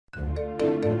Thank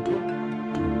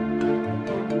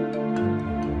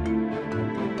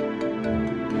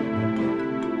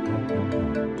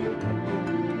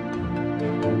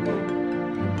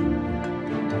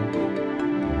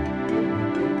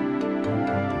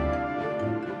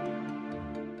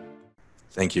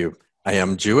you. I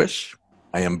am Jewish.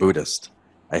 I am Buddhist.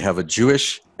 I have a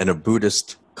Jewish and a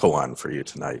Buddhist koan for you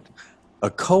tonight. A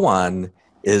koan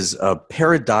is a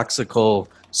paradoxical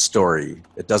story.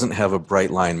 It doesn't have a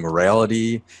bright line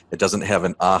morality. It doesn't have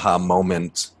an aha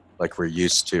moment like we're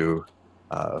used to,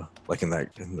 like in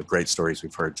the great stories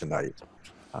we've heard tonight.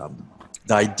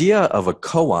 The idea of a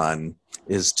koan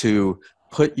is to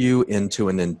put you into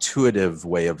an intuitive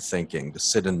way of thinking, to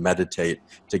sit and meditate,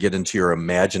 to get into your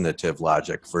imaginative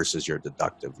logic versus your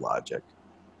deductive logic.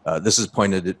 This is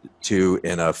pointed to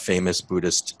in a famous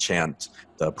Buddhist chant,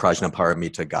 the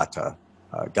Prajnaparamita Gata.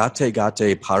 Gate,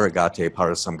 gate, paragate,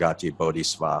 parasamgati,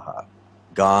 bodhisvaha.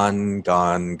 Gone,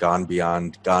 gone, gone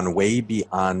beyond, gone way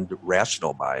beyond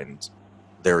rational mind,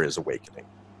 there is awakening.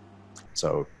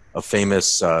 So a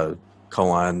famous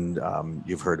koan,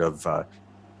 you've heard of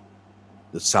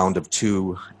the sound of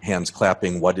two hands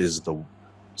clapping. What is the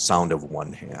sound of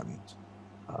one hand?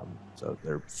 So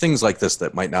there are things like this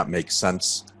that might not make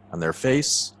sense on their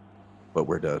face, but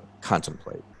we're to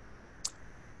contemplate.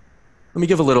 Let me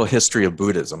give a little history of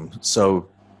Buddhism. So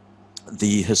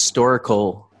the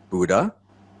historical Buddha,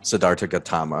 Siddhartha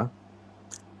Gautama,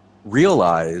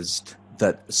 realized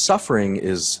that suffering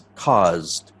is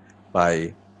caused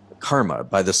by karma,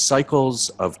 by the cycles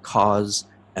of cause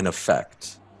and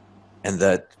effect, and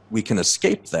that we can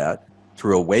escape that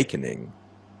through awakening,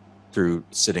 through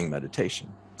sitting meditation.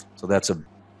 So that's a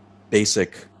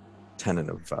basic tenet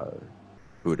of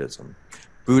Buddhism.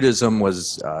 Buddhism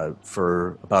was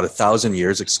for about 1,000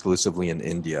 years exclusively in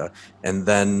India, and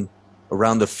then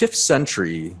around the 5th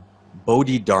century,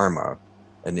 Bodhidharma,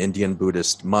 an Indian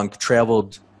Buddhist monk,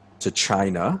 traveled to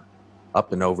China,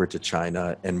 up and over to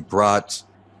China, and brought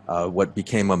what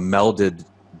became a melded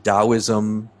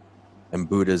Taoism and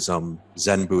Buddhism,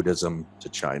 Zen Buddhism, to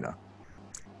China.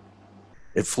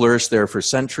 It flourished there for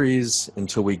centuries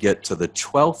until we get to the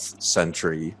 12th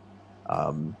century,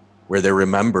 where they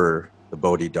remember the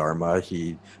Bodhidharma.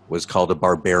 He was called a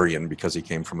barbarian because he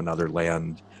came from another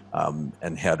land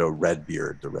and had a red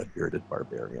beard, the red-bearded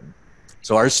barbarian.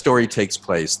 So our story takes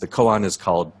place, the koan is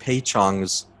called Pei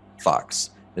Chang's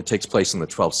Fox. It takes place in the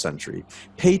 12th century.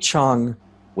 Pei Chang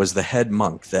was the head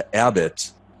monk, the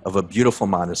abbot of a beautiful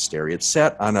monastery. It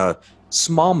sat on a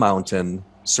small mountain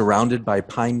surrounded by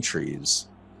pine trees.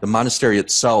 The monastery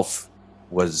itself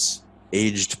was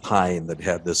aged pine that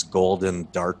had this golden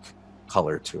dark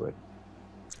color to it.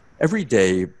 Every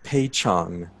day, Pei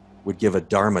Chang would give a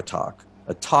Dharma talk,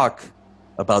 a talk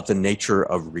about the nature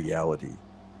of reality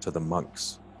to the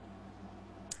monks.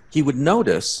 He would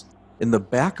notice in the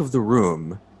back of the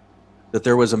room that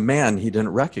there was a man he didn't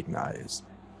recognize.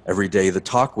 Every day the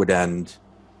talk would end,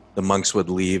 the monks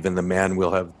would leave, and the man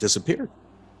will have disappeared.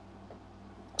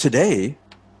 Today,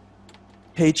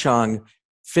 Pei Chang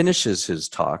finishes his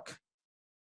talk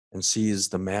and sees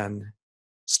the man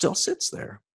still sits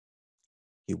there.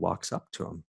 He walks up to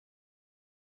him.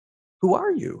 "Who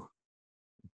are you?"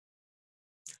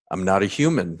 "I'm not a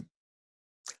human.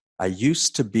 I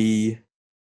used to be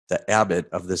the abbot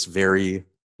of this very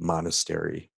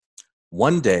monastery.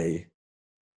 One day,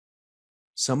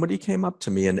 somebody came up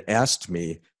to me and asked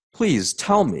me, 'Please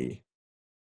tell me,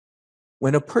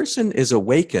 when a person is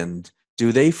awakened,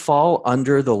 do they fall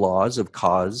under the laws of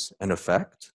cause and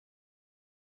effect?'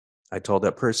 I told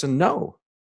that person, 'No,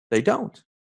 they don't.'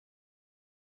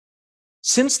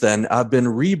 Since then, I've been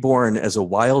reborn as a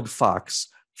wild fox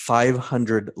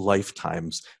 500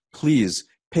 lifetimes. Please,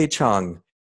 Pei Chang,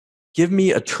 give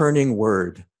me a turning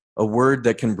word, a word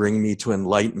that can bring me to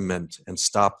enlightenment and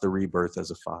stop the rebirth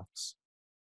as a fox.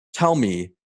 Tell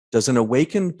me, does an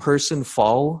awakened person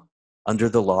fall under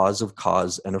the laws of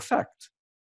cause and effect?"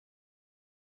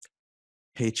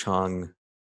 Pei Chang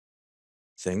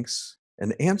thinks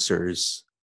and answers,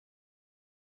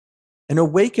 "An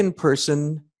awakened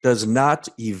person does not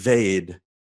evade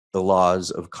the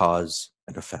laws of cause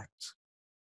and effect."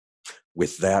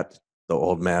 With that, the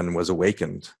old man was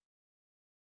awakened.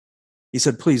 He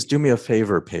said, "Please do me a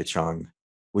favor, Pei Chang.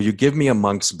 Will you give me a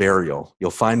monk's burial? You'll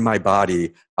find my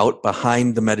body out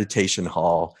behind the meditation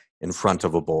hall in front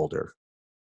of a boulder."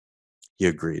 He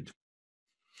agreed.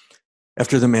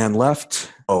 After the man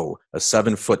left, a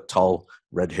 7-foot tall,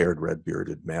 red-haired,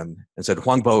 red-bearded man, and said,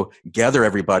 "Huangbo, gather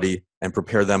everybody and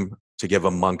prepare them to give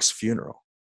a monk's funeral."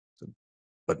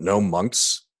 "But no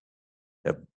monks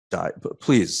have died. But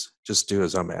please, just do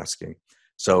as I'm asking."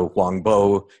 So Huang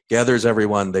Bo gathers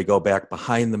everyone. They go back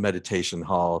behind the meditation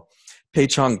hall. Pei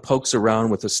Chong pokes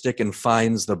around with a stick and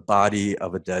finds the body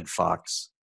of a dead fox.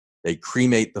 They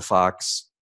cremate the fox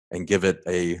and give it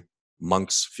a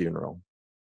monk's funeral.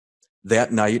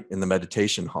 That night in the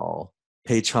meditation hall,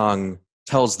 Pei Chong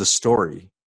tells the story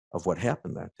of what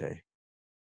happened that day.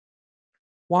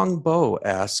 Huang Bo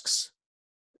asks,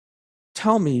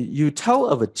 "Tell me, you tell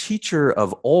of a teacher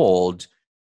of old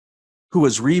who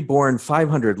was reborn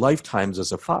 500 lifetimes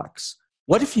as a fox.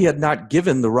 What if he had not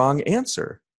given the wrong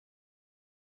answer?"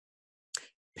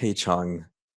 Pei Chong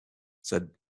said,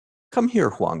 "Come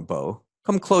here, Huang Bo.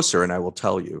 Come closer and I will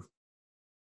tell you."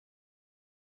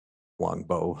 Huang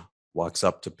Bo walks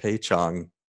up to Pei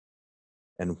Chong,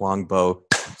 and Huang Bo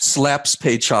slaps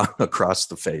Pei Chong across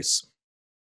the face.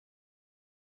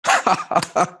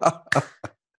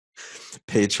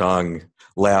 Pei Chong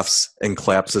laughs and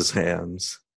claps his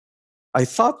hands. "I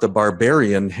thought the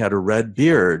barbarian had a red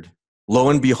beard. Lo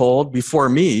and behold, before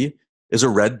me is a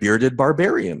red-bearded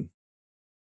barbarian."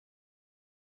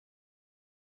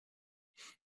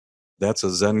 That's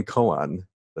a Zen koan.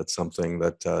 That's something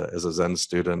that, as a Zen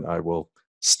student, I will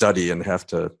study and have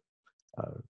to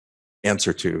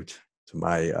answer to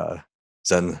my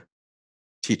Zen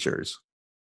teachers.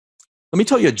 Let me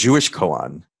tell you a Jewish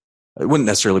koan. It wouldn't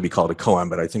necessarily be called a koan,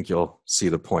 but I think you'll see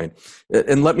the point.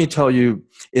 And let me tell you,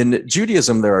 in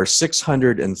Judaism, there are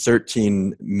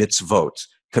 613 mitzvot,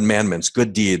 commandments,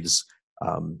 good deeds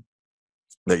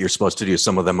that you're supposed to do.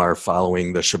 Some of them are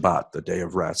following the Shabbat, the day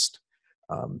of rest.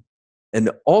 And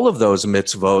all of those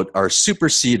mitzvot are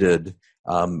superseded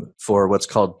for what's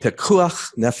called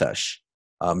pekuach nefesh,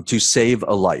 to save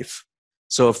a life.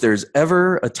 So if there's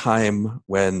ever a time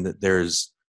when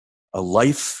there's a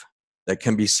life that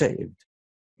can be saved,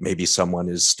 maybe someone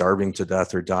is starving to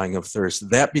death or dying of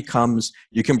thirst, that becomes,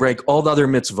 you can break all the other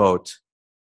mitzvot,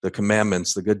 the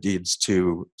commandments, the good deeds,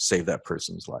 to save that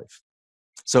person's life.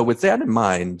 So with that in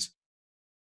mind,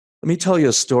 let me tell you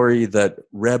a story that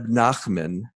Reb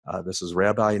Nachman, this is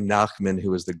Rabbi Nachman,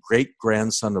 who is the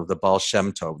great-grandson of the Baal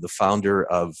Shem Tov, the founder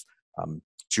of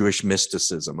Jewish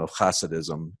mysticism, of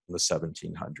Hasidism in the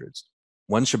 1700s.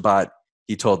 One Shabbat,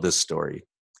 he told this story,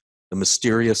 the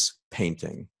mysterious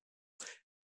painting.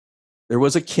 There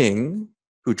was a king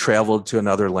who traveled to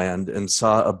another land and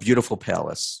saw a beautiful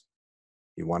palace.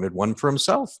 He wanted one for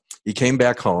himself. He came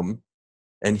back home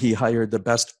and he hired the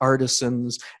best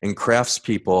artisans and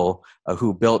craftspeople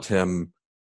who built him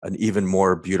an even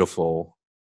more beautiful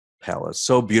palace.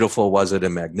 So beautiful was it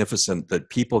and magnificent that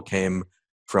people came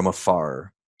from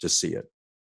afar to see it.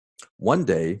 One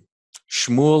day,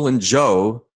 Shmuel and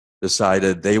Joe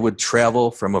decided they would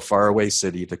travel from a faraway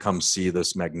city to come see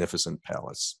this magnificent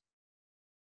palace.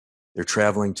 They're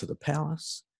traveling to the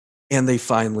palace, and they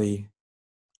finally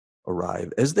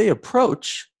arrive. As they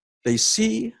approach, they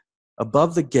see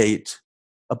above the gate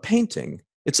a painting.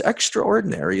 It's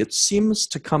extraordinary. It seems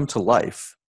to come to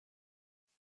life.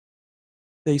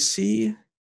 They see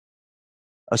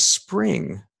a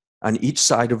spring on each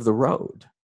side of the road.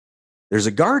 There's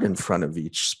a guard in front of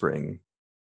each spring.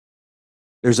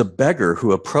 There's a beggar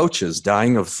who approaches,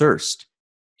 dying of thirst.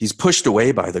 He's pushed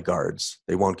away by the guards.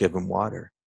 They won't give him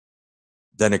water.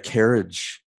 Then a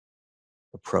carriage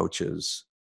approaches.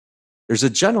 There's a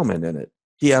gentleman in it.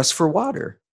 He asks for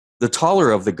water. The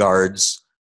taller of the guards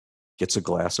gets a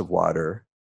glass of water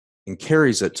and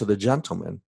carries it to the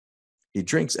gentleman. He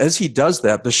drinks. As he does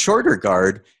that, the shorter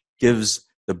guard gives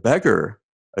the beggar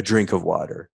a drink of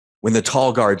water. When the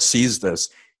tall guard sees this,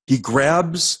 he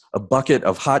grabs a bucket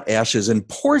of hot ashes and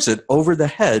pours it over the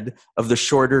head of the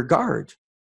shorter guard.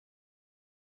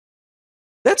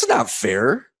 "That's not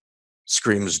fair,"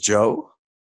 screams Joe.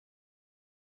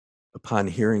 Upon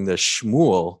hearing this,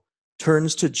 Shmuel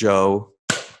turns to Joe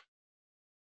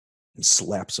and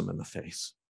slaps him in the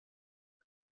face.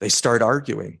 They start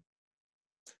arguing.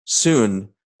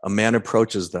 Soon, a man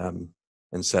approaches them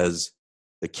and says,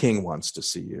 "The king wants to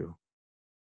see you."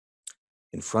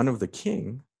 In front of the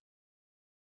king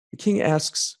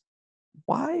asks,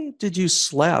 "Why did you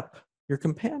slap your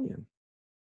companion?"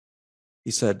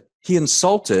 He said, "He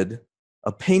insulted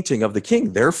a painting of the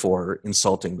king, therefore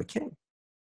insulting the king."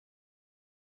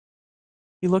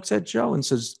 He looks at Joe and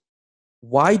says,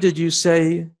 "Why did you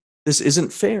say this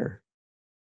isn't fair?"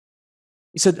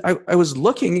 He said, I was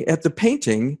looking at the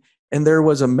painting and there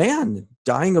was a man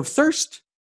dying of thirst.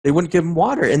 They wouldn't give him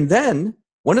water. And then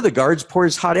one of the guards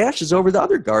pours hot ashes over the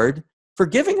other guard for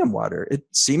giving him water.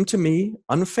 It seemed to me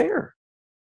unfair."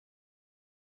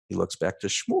 He looks back to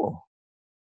Shmuel.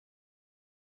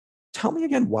 "Tell me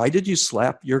again, why did you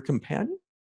slap your companion?"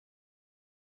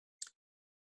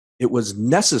 It was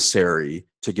necessary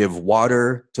to give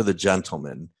water to the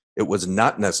gentleman. It was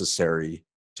not necessary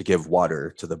to give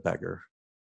water to the beggar.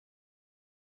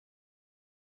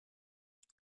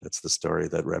 That's the story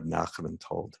that Reb Nachman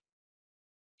told.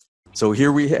 So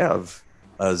here we have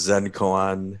a Zen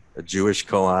koan, a Jewish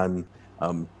koan,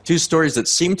 two stories that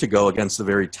seem to go against the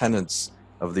very tenets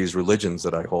of these religions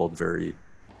that I hold very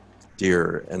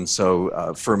dear. And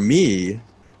so for me,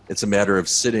 it's a matter of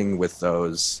sitting with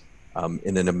those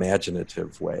in an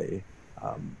imaginative way.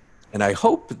 And I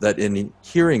hope that in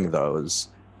hearing those,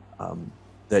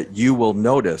 that you will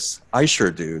notice, I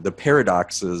sure do, the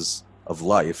paradoxes of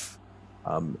life,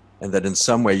 and that in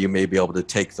some way you may be able to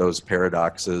take those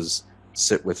paradoxes,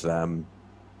 sit with them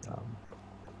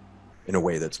in a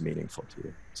way that's meaningful to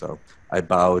you. So I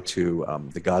bow to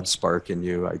the God spark in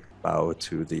you. I bow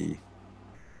to the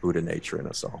Buddha nature in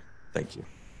us all. Thank you.